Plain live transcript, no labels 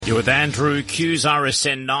You're with Andrew, Q's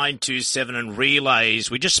RSN 927 and Relays.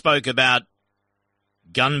 We just spoke about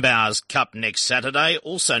Gunbow's Cup next Saturday.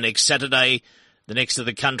 Also next Saturday, the next of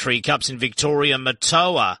the country cups in Victoria,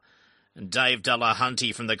 Matoa. And Dave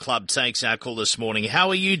Delahunty from the club takes our call this morning. How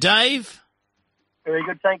are you, Dave? Very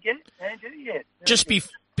good, thank you, Andrew. Yeah. Just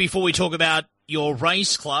before we talk about your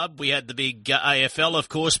race club, we had the big AFL, of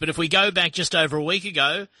course, but if we go back just over a week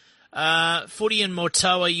ago, footy and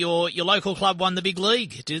Matoa, your local club won the big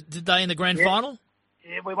league. Did they in the grand final?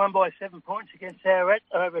 Yeah, we won by 7 points against Ararat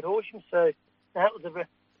over at Horsham, so that was a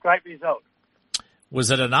great result.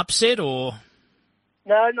 Was it an upset or?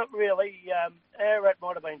 No, not really. Ararat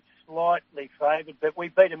might have been slightly favoured, but we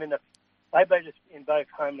beat them they beat us in both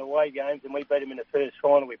home and away games, and we beat them in the first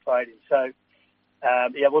final we played in. So,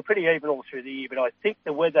 we're pretty even all through the year, but I think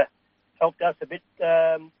the weather helped us a bit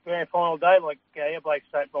grand final day, like Blake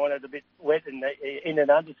St. Mind had a bit wet and in and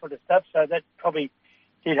under sort of stuff, so that probably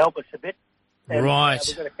did help us a bit. And, right.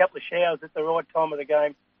 We got a couple of showers at the right time of the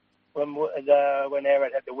game when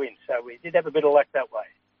Ararat had to win, so we did have a bit of luck that way.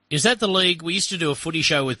 Is that the league? We used to do a footy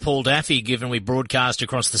show with Paul Daffy, given we broadcast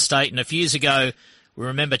across the state, and a few years ago we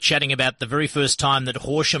remember chatting about the very first time that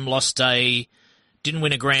Horsham didn't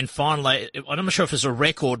win a grand final. I'm not sure if it's a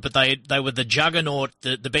record, but they were the juggernaut,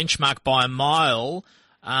 the benchmark by a mile.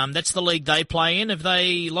 That's the league they play in. Have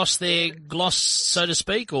they lost their gloss, so to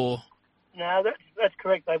speak, or? No, that's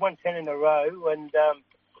correct. They won 10 in a row, and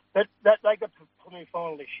they got to the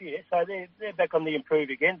final this year, so they're back on the improve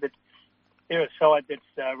again. But they're a side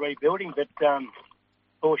that's rebuilding. But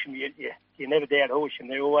Horsham, you never doubt Horsham.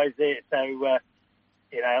 They're always there. So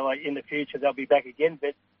like in the future they'll be back again.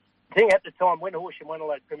 But the thing at the time, when Horsham won all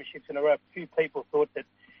those premierships in a row, a few people thought that,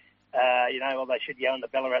 they should go in the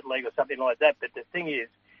Ballarat League or something like that. But the thing is,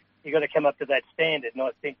 you've got to come up to that standard, and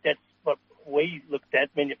I think that's what we looked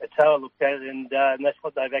at, Minyip Matoa looked at it, and that's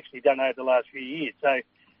what they've actually done over the last few years. So,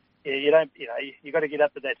 you've got to get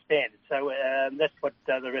up to that standard. So that's what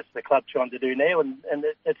the rest of the club's trying to do now, and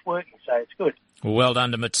it's working, so it's good. Well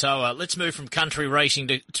done to Matoa. Let's move from country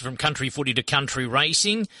footy to country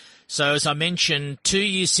racing. So as I mentioned, 2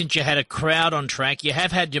 years since you had a crowd on track. You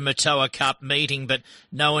have had your Matoa Cup meeting, but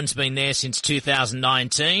no one's been there since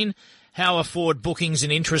 2019. How are forward bookings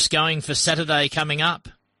and interest going for Saturday coming up?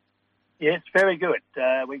 Yes, very good.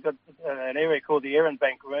 We've got an area called the Erin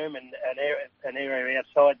Bank Room and an area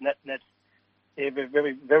outside, and that's we're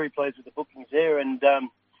very, very pleased with the bookings there. And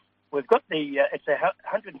we've got it's a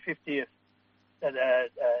 150th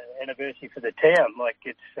anniversary for the town.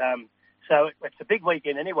 So it's a big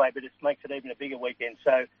weekend anyway, but it makes it even a bigger weekend.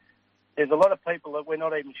 So there's a lot of people that we're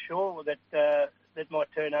not even sure that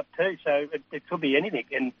might turn up too. So it could be anything.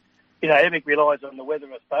 And, everything relies on the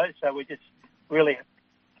weather, I suppose. So we're just really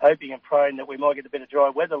hoping and praying that we might get a bit of dry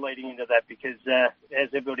weather leading into that because, as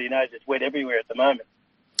everybody knows, it's wet everywhere at the moment.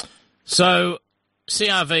 So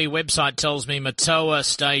CRV website tells me Matoa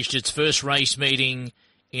staged its first race meeting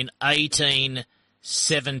in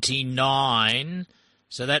 1879.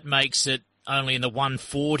 So that makes it only in the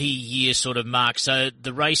 140-year sort of mark. So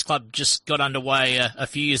the race club just got underway a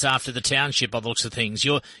few years after the township, by the looks of things.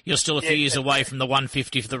 You're still a few years away from the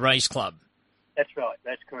 150 for the race club. That's right.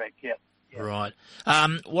 That's correct. Yeah. Right.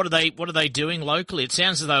 What are they doing locally? It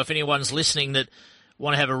sounds as though if anyone's listening that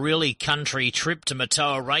want to have a really country trip to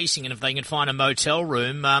Matoa racing, and if they can find a motel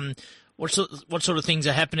room, what sort of things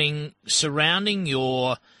are happening surrounding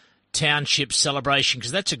your township celebration?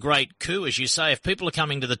 Because that's a great coup, as you say. If people are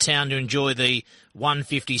coming to the town to enjoy the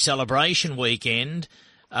 150 celebration weekend,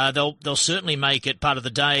 they'll certainly make it part of the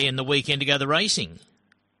day and the weekend to go the racing.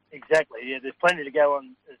 Exactly. Yeah, there's plenty to go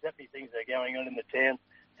on. There's definitely things that are going on in the town.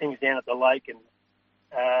 Things down at the lake and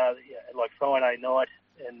like Friday night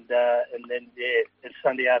and then it's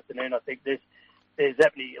Sunday afternoon. I think there's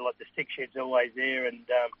definitely like the stick shed's always there and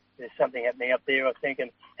there's something happening up there I think, and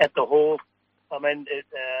at the hall. I mean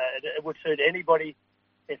it would suit anybody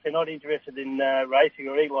if they're not interested in racing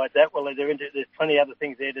or anything like that. Well, there's plenty of other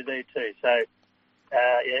things there to do too. So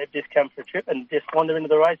just come for a trip and just wander into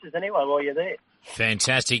the races anyway while you're there.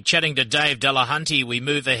 Fantastic. Chatting to Dave Delahunty, we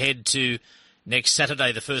move ahead to next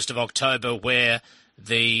Saturday, the 1st of October, where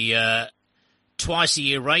the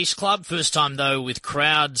twice-a-year race club, first time, though, with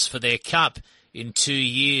crowds for their cup in 2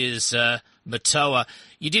 years, Matoa.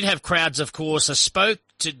 You did have crowds, of course. I spoke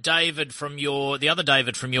to the other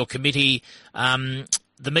David from your committee,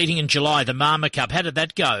 the meeting in July, the Mama Cup. How did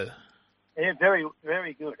that go? Yeah, very,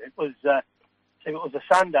 very good. It was a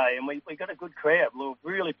Sunday, and we got a good crowd. We were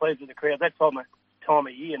really pleased with the crowd. That time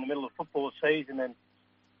of year, in the middle of football season, and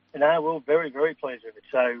we were very, very pleased with it.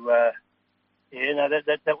 So,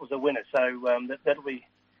 that was a winner. So that'll be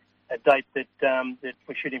date that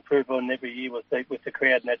we should improve on every year with the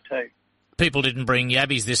crowd and that too. People didn't bring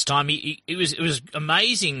yabbies this time. It was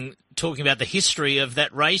amazing talking about the history of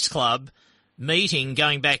that race club meeting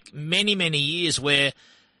going back many, many years, where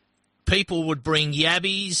people would bring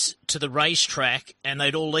yabbies to the racetrack and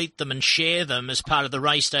they'd all eat them and share them as part of the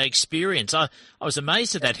race day experience. I was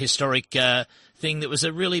amazed at that historic thing that was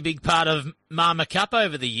a really big part of Mama Cup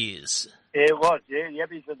over the years. Yeah, it was. Yeah,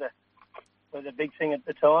 yabbies were the big thing at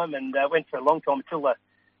the time, and went for a long time until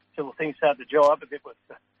the thing started to dry up a bit with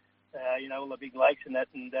all the big lakes and that,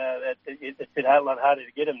 and it's a bit a lot harder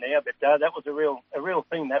to get them now. But that was a real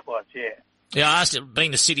thing. That was, yeah. Yeah, I asked,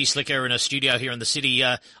 being the city slicker in a studio here in the city,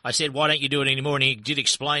 I said, why don't you do it anymore? And he did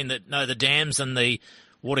explain that, no, the dams and the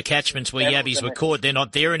water catchments where yabbies were caught, they're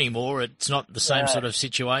not there anymore. It's not the same sort of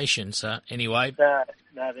situation. So, anyway. No,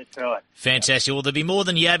 that's right. Fantastic. Well, there'll be more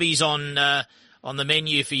than yabbies on the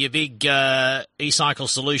menu for your big E-Cycle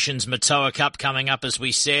Solutions Matoa Cup coming up, as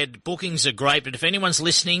we said. Bookings are great, but if anyone's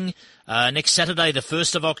listening, next Saturday, the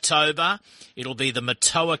 1st of October, it'll be the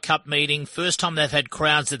Matoa Cup meeting. First time they've had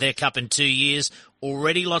crowds at their cup in 2 years.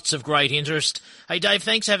 Already lots of great interest. Hey, Dave,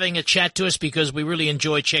 thanks for having a chat to us, because we really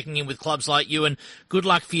enjoy checking in with clubs like you, and good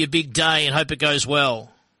luck for your big day and hope it goes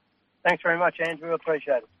well. Thanks very much, Andrew.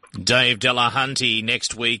 Appreciate it. Dave Delahunty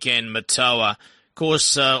next weekend, Matoa. Of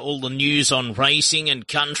course, all the news on racing and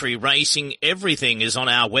country racing, everything is on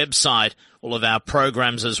our website, all of our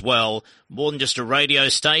programs as well. More than just a radio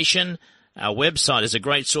station, our website is a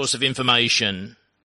great source of information.